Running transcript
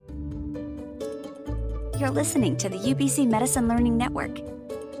You're listening to the UBC Medicine Learning Network.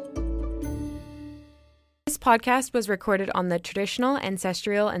 This podcast was recorded on the traditional,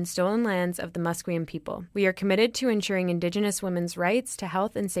 ancestral, and stolen lands of the Musqueam people. We are committed to ensuring Indigenous women's rights to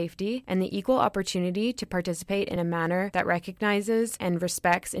health and safety and the equal opportunity to participate in a manner that recognizes and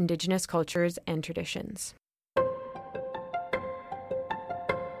respects Indigenous cultures and traditions.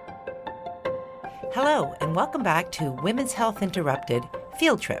 Hello, and welcome back to Women's Health Interrupted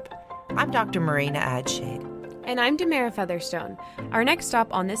Field Trip. I'm Dr. Marina Adshade. And I'm Demara Featherstone. Our next stop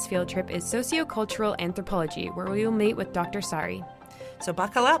on this field trip is sociocultural anthropology, where we will meet with Dr. Sari. So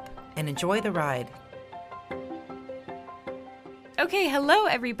buckle up and enjoy the ride. Okay, hello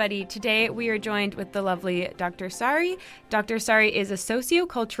everybody. Today we are joined with the lovely Dr. Sari. Dr. Sari is a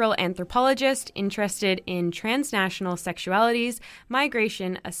sociocultural anthropologist interested in transnational sexualities,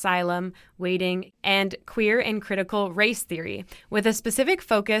 migration, asylum, waiting, and queer and critical race theory, with a specific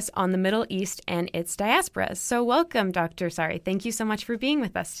focus on the Middle East and its diasporas. So welcome, Dr. Sari. Thank you so much for being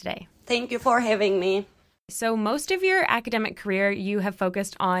with us today. Thank you for having me. So most of your academic career, you have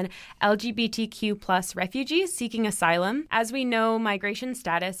focused on LGBTQ plus refugees seeking asylum. As we know, migration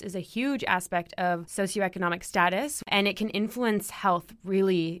status is a huge aspect of socioeconomic status, and it can influence health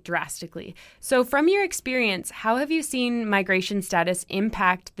really drastically. So from your experience, how have you seen migration status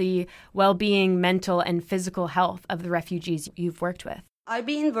impact the well-being, mental, and physical health of the refugees you've worked with? I've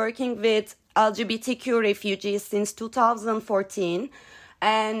been working with LGBTQ refugees since 2014.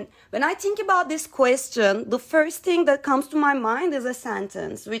 And when I think about this question, the first thing that comes to my mind is a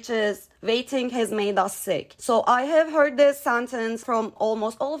sentence, which is, waiting has made us sick. So I have heard this sentence from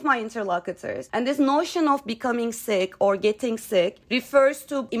almost all of my interlocutors. And this notion of becoming sick or getting sick refers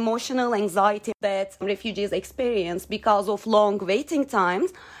to emotional anxiety that refugees experience because of long waiting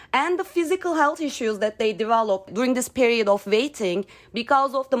times and the physical health issues that they develop during this period of waiting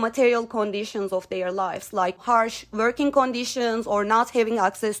because of the material conditions of their lives, like harsh working conditions or not having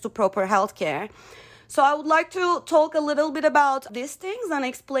access to proper health care. So I would like to talk a little bit about these things and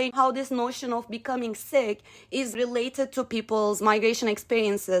explain how this notion of becoming sick is related to people's migration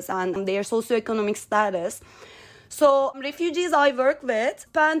experiences and their socioeconomic status. So refugees I work with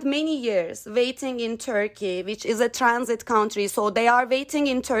spend many years waiting in Turkey, which is a transit country. So they are waiting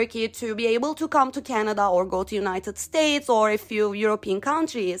in Turkey to be able to come to Canada or go to United States or a few European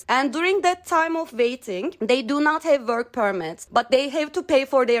countries. And during that time of waiting, they do not have work permits, but they have to pay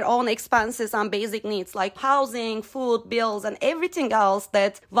for their own expenses and basic needs like housing, food, bills, and everything else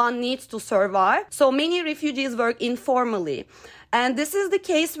that one needs to survive. So many refugees work informally. And this is the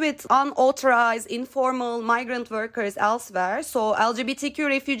case with unauthorized, informal migrant workers elsewhere. So LGBTQ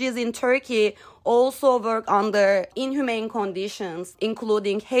refugees in Turkey also work under inhumane conditions,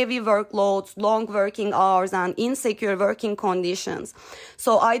 including heavy workloads, long working hours, and insecure working conditions.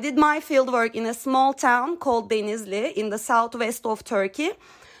 So I did my fieldwork in a small town called Denizli in the southwest of Turkey.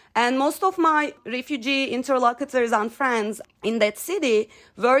 And most of my refugee interlocutors and friends in that city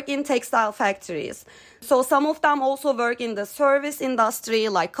work in textile factories. So some of them also work in the service industry,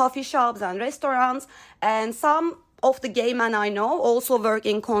 like coffee shops and restaurants. And some of the gay men I know also work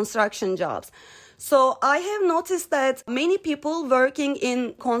in construction jobs. So I have noticed that many people working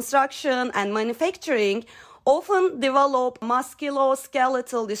in construction and manufacturing often develop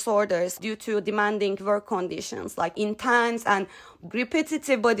musculoskeletal disorders due to demanding work conditions like intense and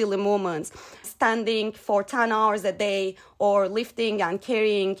repetitive bodily movements, standing for 10 hours a day or lifting and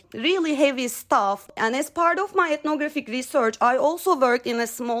carrying really heavy stuff. And as part of my ethnographic research, I also worked in a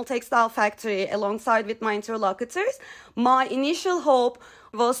small textile factory alongside with my interlocutors. My initial hope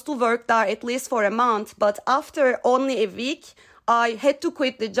was to work there at least for a month, but after only a week, I had to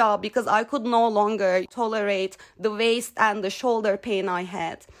quit the job because I could no longer tolerate the waist and the shoulder pain I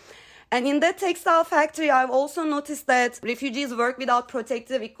had. And in that textile factory, I've also noticed that refugees work without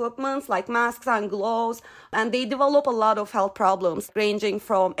protective equipment like masks and gloves, and they develop a lot of health problems ranging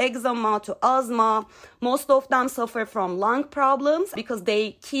from eczema to asthma. Most of them suffer from lung problems because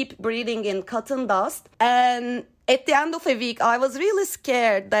they keep breathing in cotton dust. And at the end of a week, I was really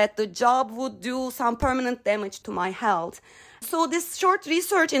scared that the job would do some permanent damage to my health. So this short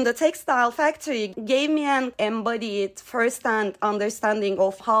research in the textile factory gave me an embodied first-hand understanding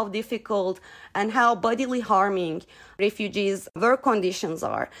of how difficult and how bodily harming refugees' work conditions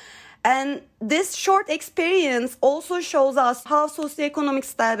are. And this short experience also shows us how socioeconomic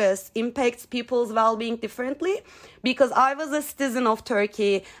status impacts people's well-being differently, because I was a citizen of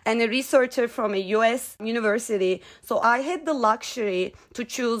Turkey and a researcher from a US university. So I had the luxury to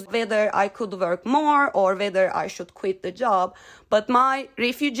choose whether I could work more or whether I should quit the job. But my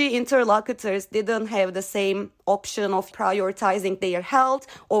refugee interlocutors didn't have the same option of prioritizing their health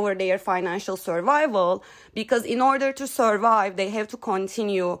over their financial survival, because in order to survive, they have to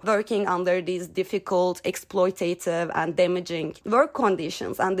continue working under these difficult, exploitative, and damaging work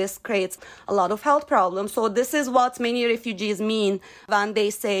conditions. And this creates a lot of health problems. So this is what many refugees mean when they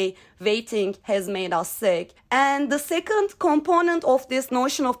say waiting has made us sick. And the second component of this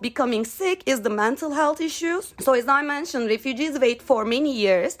notion of becoming sick is the mental health issues. So as I mentioned, refugees wait for many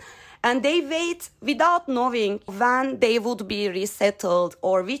years, and they wait without knowing when they would be resettled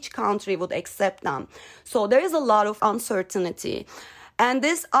or which country would accept them. So there is a lot of uncertainty. And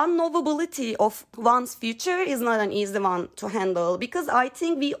this unknowability of one's future is not an easy one to handle, because I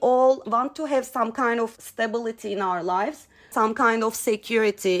think we all want to have some kind of stability in our lives, some kind of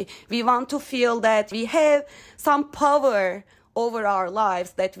security. We want to feel that we have some power over our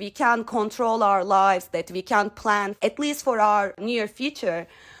lives, that we can control our lives, that we can plan at least for our near future.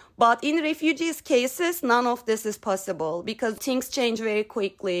 But in refugees' cases, none of this is possible, because things change very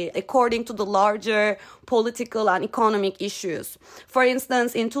quickly according to the larger political and economic issues. For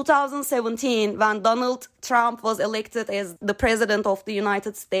instance, in 2017, when Donald Trump was elected as the president of the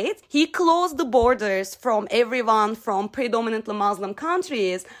United States, he closed the borders from everyone from predominantly Muslim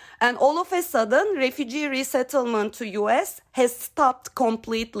countries. And all of a sudden, refugee resettlement to US has stopped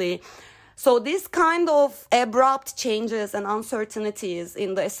completely. So this kind of abrupt changes and uncertainties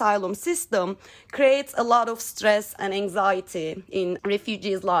in the asylum system creates a lot of stress and anxiety in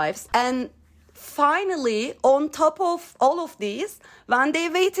refugees' lives. And finally, on top of all of these, when they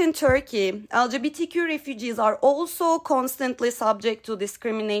wait in Turkey, LGBTQ refugees are also constantly subject to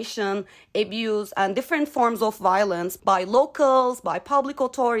discrimination, abuse, and different forms of violence by locals, by public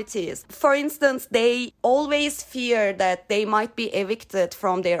authorities. For instance, they always fear that they might be evicted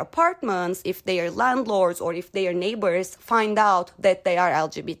from their apartments if their landlords or if their neighbors find out that they are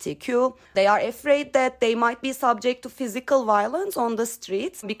LGBTQ. They are afraid that they might be subject to physical violence on the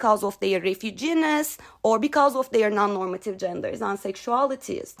streets because of their refuginess or because of their non-normative genders and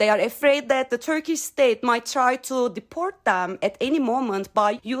sexualities. They are afraid that the Turkish state might try to deport them at any moment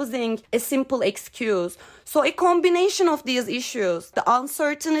by using a simple excuse. So a combination of these issues, the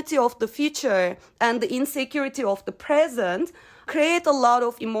uncertainty of the future and the insecurity of the present, create a lot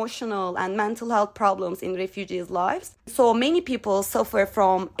of emotional and mental health problems in refugees' lives. So many people suffer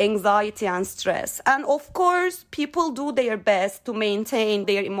from anxiety and stress. And of course, people do their best to maintain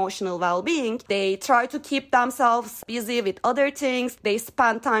their emotional well-being. They try to keep themselves busy with other things. They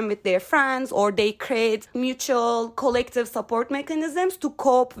spend time with their friends, or they create mutual collective support mechanisms to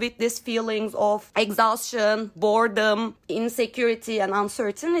cope with these feelings of exhaustion, boredom, insecurity, and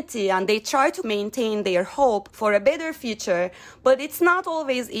uncertainty. And they try to maintain their hope for a better future. But it's not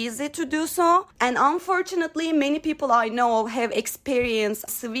always easy to do so. And unfortunately, many people I know have experienced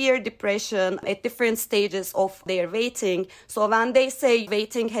severe depression at different stages of their waiting. So when they say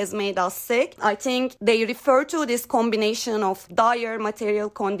waiting has made us sick, I think they refer to this combination of dire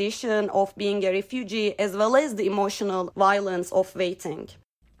material condition of being a refugee as well as the emotional violence of waiting.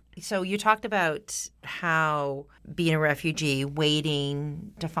 So you talked about how being a refugee,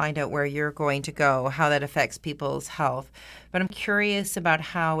 waiting to find out where you're going to go, how that affects people's health. But I'm curious about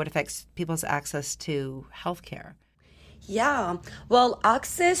how it affects people's access to healthcare. Yeah, well,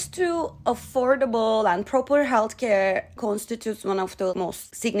 access to affordable and proper healthcare constitutes one of the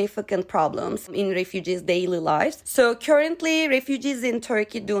most significant problems in refugees' daily lives. So currently, refugees in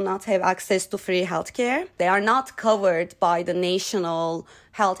Turkey do not have access to free healthcare. They are not covered by the national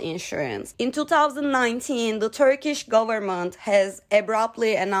health insurance. In 2019, the Turkish government has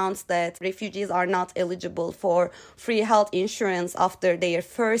abruptly announced that refugees are not eligible for free health insurance after their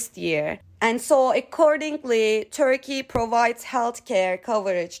first year. And so accordingly, Turkey provides healthcare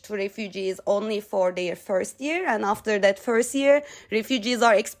coverage to refugees only for their first year. And after that first year, refugees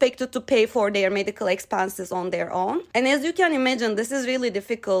are expected to pay for their medical expenses on their own. And as you can imagine, this is really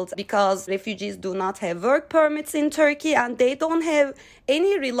difficult because refugees do not have work permits in Turkey and they don't have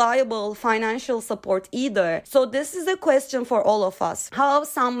any reliable financial support either. So this is a question for all of us. How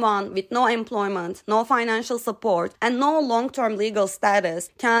someone with no employment, no financial support, and no long-term legal status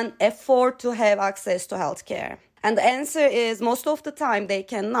can afford to have access to healthcare? And the answer is most of the time they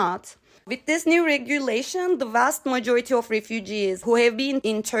cannot. With this new regulation, the vast majority of refugees who have been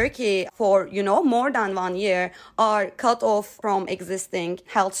in Turkey for, more than 1 year are cut off from existing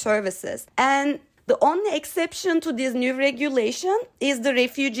health services. And The only exception to this new regulation is the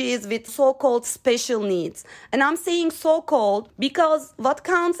refugees with so-called special needs. And I'm saying so-called because what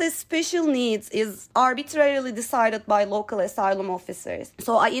counts as special needs is arbitrarily decided by local asylum officers.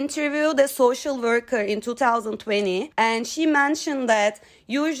 So I interviewed a social worker in 2020, and she mentioned that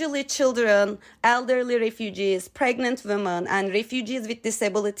usually children, elderly refugees, pregnant women, and refugees with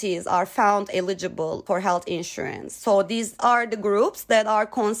disabilities are found eligible for health insurance. So these are the groups that are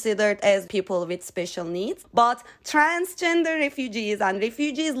considered as people with special needs. But transgender refugees and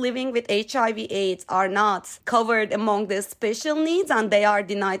refugees living with HIV/AIDS are not covered among the special needs, and they are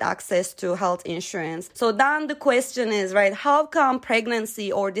denied access to health insurance. So then the question is, right, how come pregnancy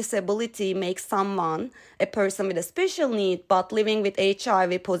or disability makes someone a person with a special need, but living with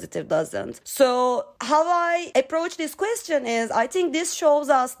HIV positive doesn't? So how I approach this question is, I think this shows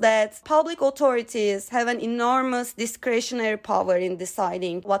us that public authorities have an enormous discretionary power in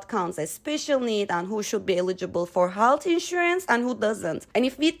deciding what counts as special need and who should be eligible for health insurance and who doesn't. And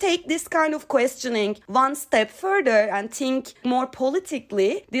if we take this kind of questioning one step further and think more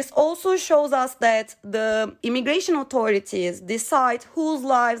politically, this also shows us that the immigration authorities decide whose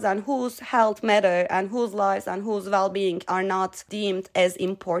lives and whose health matter and whose lives and whose well-being are not deemed as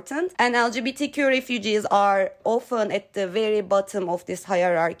important. And LGBTQ refugees are often at the very bottom of this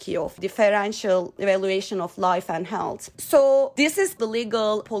hierarchy of differential evaluation of life and health. So this is the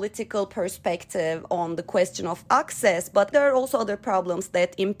legal, political perspective on the question of access, but there are also other problems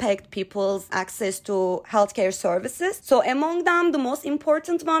that impact people's access to healthcare services. So among them, the most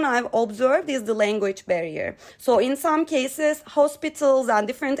important one I've observed is the language barrier. So in some cases, hospitals and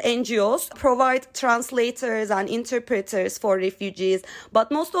different NGOs provide translators and interpreters for refugees,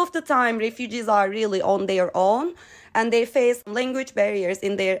 but most of the time, refugees are really on their own, and they face language barriers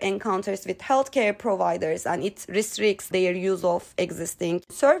in their encounters with healthcare providers, and it restricts their use of existing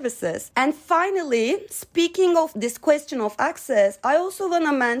services. And finally, speaking of this question of access, I also want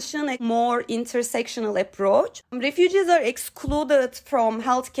to mention a more intersectional approach. Refugees are excluded from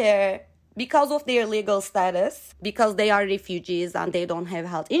healthcare because of their legal status, because they are refugees and they don't have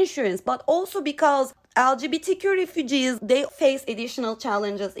health insurance, but also because LGBTQ refugees, they face additional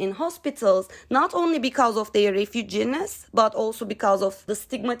challenges in hospitals, not only because of their refuginess, but also because of the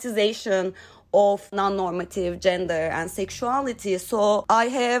stigmatization of non-normative gender and sexuality. So I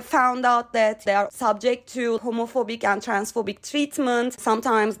have found out that they are subject to homophobic and transphobic treatment.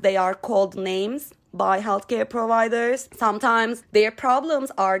 Sometimes they are called names by healthcare providers. Sometimes their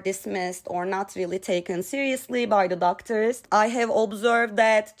problems are dismissed or not really taken seriously by the doctors. I have observed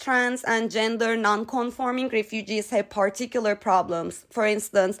that trans and gender non-conforming refugees have particular problems. For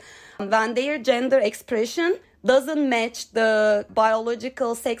instance, when their gender expression doesn't match the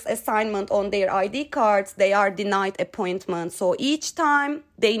biological sex assignment on their ID cards, they are denied appointments. So each time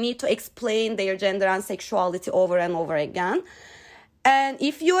they need to explain their gender and sexuality over and over again. And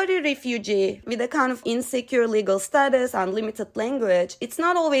if you are a refugee with a kind of insecure legal status and limited language, it's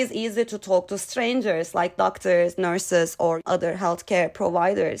not always easy to talk to strangers like doctors, nurses, or other healthcare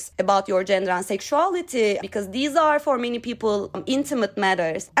providers about your gender and sexuality, because these are, for many people, intimate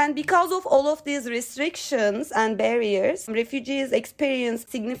matters. And because of all of these restrictions and barriers, refugees experience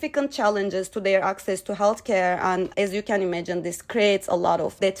significant challenges to their access to healthcare. And as you can imagine, this creates a lot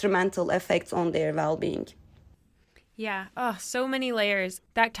of detrimental effects on their well-being. Yeah. Oh, so many layers.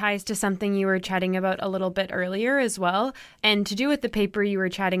 That ties to something you were chatting about a little bit earlier as well. And to do with the paper you were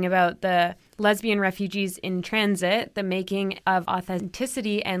chatting about, the lesbian refugees in transit, the making of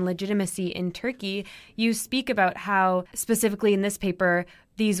authenticity and legitimacy in Turkey, you speak about how, specifically in this paper,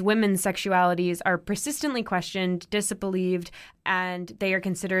 these women's sexualities are persistently questioned, disbelieved, and they are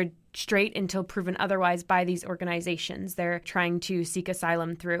considered straight until proven otherwise by these organizations they're trying to seek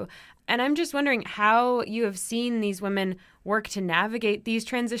asylum through. And I'm just wondering how you have seen these women work to navigate these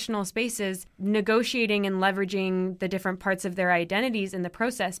transitional spaces, negotiating and leveraging the different parts of their identities in the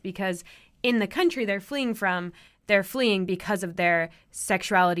process, because in the country they're fleeing from, they're fleeing because of their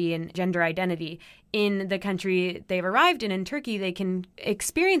sexuality and gender identity. In the country they've arrived in Turkey, they can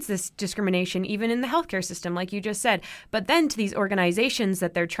experience this discrimination even in the healthcare system, like you just said. But then to these organizations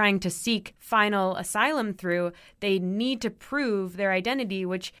that they're trying to seek final asylum through, they need to prove their identity,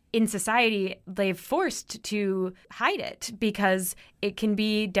 which in society they've forced to hide it because it can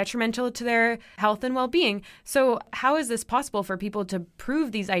be detrimental to their health and well-being. So how is this possible for people to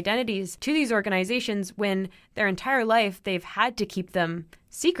prove these identities to these organizations when their entire life they've had to keep them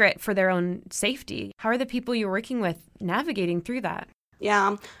secret for their own safety? How are the people you're working with navigating through that?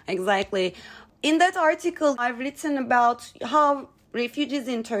 Yeah, exactly. In that article, I've written about how refugees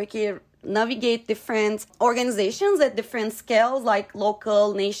in Turkey navigate different organizations at different scales, like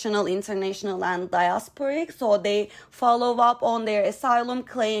local, national, international, and diasporic. So they follow up on their asylum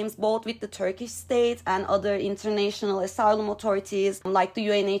claims both with the Turkish state and other international asylum authorities like the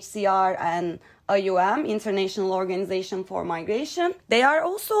UNHCR and IOM, International Organization for Migration. They are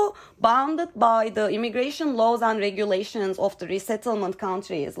also bounded by the immigration laws and regulations of the resettlement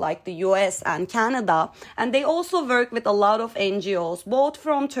countries like the US and Canada. And they also work with a lot of NGOs, both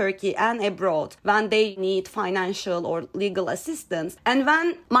from Turkey and abroad, when they need financial or legal assistance. And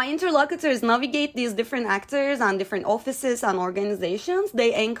when my interlocutors navigate these different actors and different offices and organizations,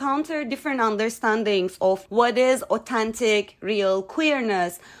 they encounter different understandings of what is authentic, real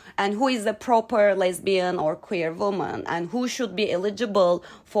queerness, and who is a proper lesbian or queer woman, and who should be eligible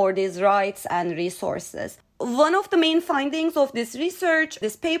for these rights and resources. One of the main findings of this research,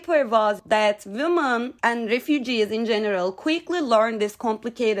 this paper, was that women and refugees in general quickly learn this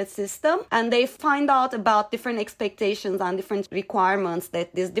complicated system, and they find out about different expectations and different requirements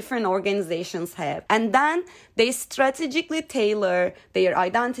that these different organizations have. And then they strategically tailor their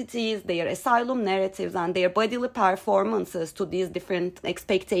identities, their asylum narratives, and their bodily performances to these different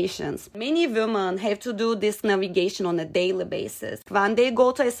expectations. Many women have to do this navigation on a daily basis. When they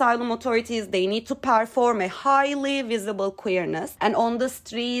go to asylum authorities, they need to perform a highly visible queerness, and on the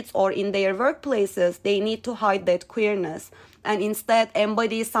streets or in their workplaces they need to hide that queerness and instead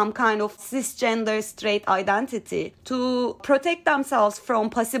embody some kind of cisgender straight identity to protect themselves from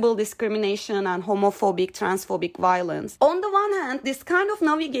possible discrimination and homophobic, transphobic violence. On the one hand, this kind of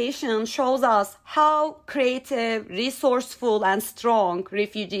navigation shows us how creative, resourceful, and strong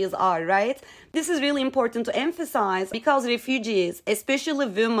refugees are, right? This is really important to emphasize because refugees, especially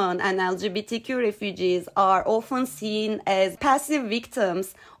women and LGBTQ refugees, are often seen as passive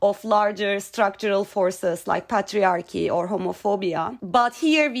victims of larger structural forces like patriarchy or homophobia. But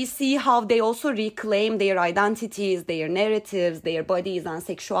here we see how they also reclaim their identities, their narratives, their bodies and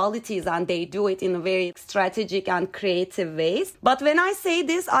sexualities, and they do it in a very strategic and creative ways. But when I say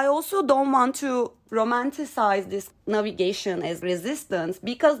this, I also don't want to romanticize this navigation as resistance,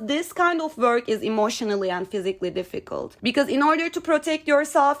 because this kind of work is emotionally and physically difficult. Because in order to protect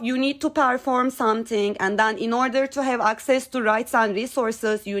yourself, you need to perform something, and then in order to have access to rights and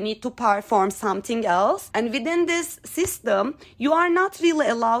resources, you need to perform something else. And within this system, you are not really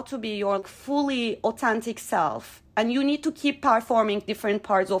allowed to be your fully authentic self. And you need to keep performing different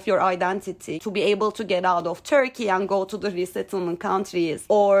parts of your identity to be able to get out of Turkey and go to the resettlement countries,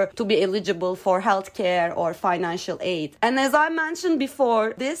 or to be eligible for healthcare or financial aid. And as I mentioned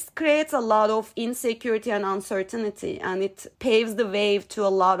before, this creates a lot of insecurity and uncertainty, and it paves the way to a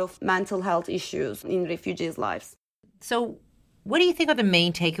lot of mental health issues in refugees' lives. So what do you think are the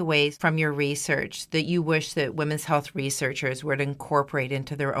main takeaways from your research that you wish that women's health researchers would incorporate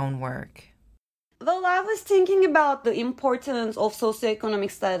into their own work? Well, I was thinking about the importance of socioeconomic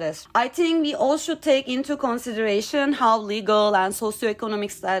status. I think we all should take into consideration how legal and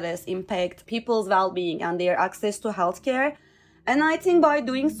socioeconomic status impact people's well-being and their access to healthcare. And I think by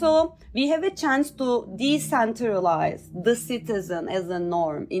doing so, we have a chance to decentralize the citizen as a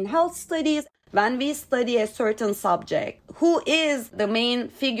norm. In health studies, when we study a certain subject, who is the main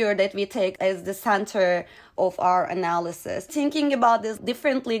figure that we take as the center of our analysis? Thinking about these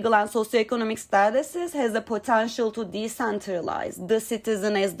different legal and socioeconomic statuses has the potential to decentralize the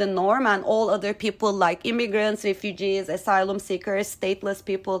citizen as the norm, and all other people like immigrants, refugees, asylum seekers, stateless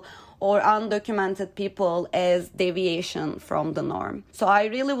people, or undocumented people as deviation from the norm. So I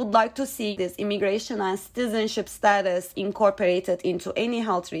really would like to see this immigration and citizenship status incorporated into any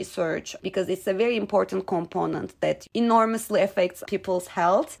health research, because it's a very important component that enormously affects people's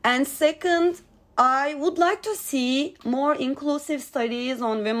health. And second, I would like to see more inclusive studies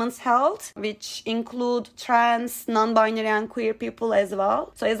on women's health, which include trans, non-binary, and queer people as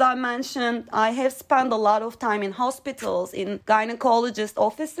well. So as I mentioned, I have spent a lot of time in hospitals, in gynecologist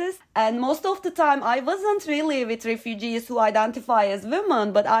offices, and most of the time I wasn't really with refugees who identify as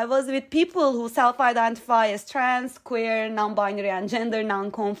women, but I was with people who self-identify as trans, queer, non-binary, and gender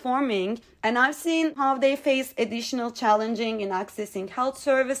non-conforming. And I've seen how they face additional challenging in accessing health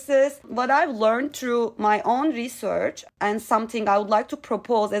services. What I've learned through my own research, and something I would like to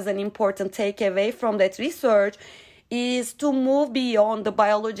propose as an important takeaway from that research, is to move beyond the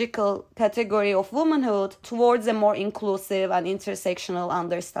biological category of womanhood towards a more inclusive and intersectional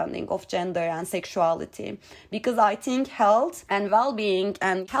understanding of gender and sexuality. Because I think health and well-being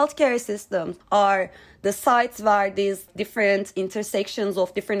and healthcare systems are the sites where these different intersections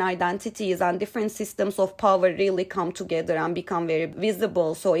of different identities and different systems of power really come together and become very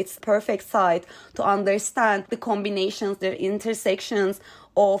visible. So it's a perfect site to understand the combinations, the intersections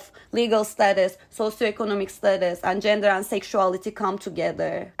of legal status, socioeconomic status, and gender and sexuality come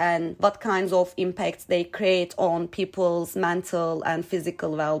together, and what kinds of impacts they create on people's mental and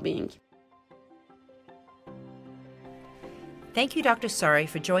physical well-being. Thank you, Dr. Sari,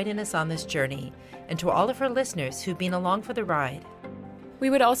 for joining us on this journey, and to all of her listeners who've been along for the ride. We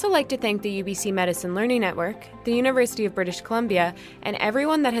would also like to thank the UBC Medicine Learning Network, the University of British Columbia, and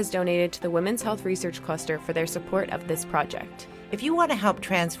everyone that has donated to the Women's Health Research Cluster for their support of this project. If you want to help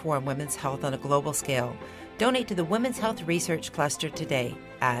transform women's health on a global scale, donate to the Women's Health Research Cluster today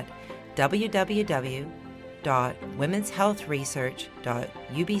at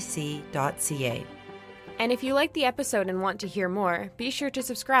www.womenshealthresearch.ubc.ca. And if you like the episode and want to hear more, be sure to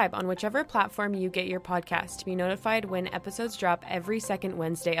subscribe on whichever platform you get your podcast to be notified when episodes drop every second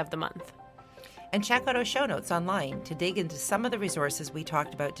Wednesday of the month. And check out our show notes online to dig into some of the resources we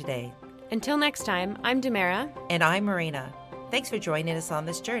talked about today. Until next time, I'm Demara. And I'm Marina. Thanks for joining us on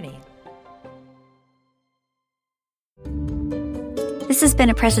this journey. This has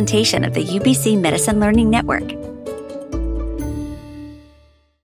been a presentation of the UBC Medicine Learning Network.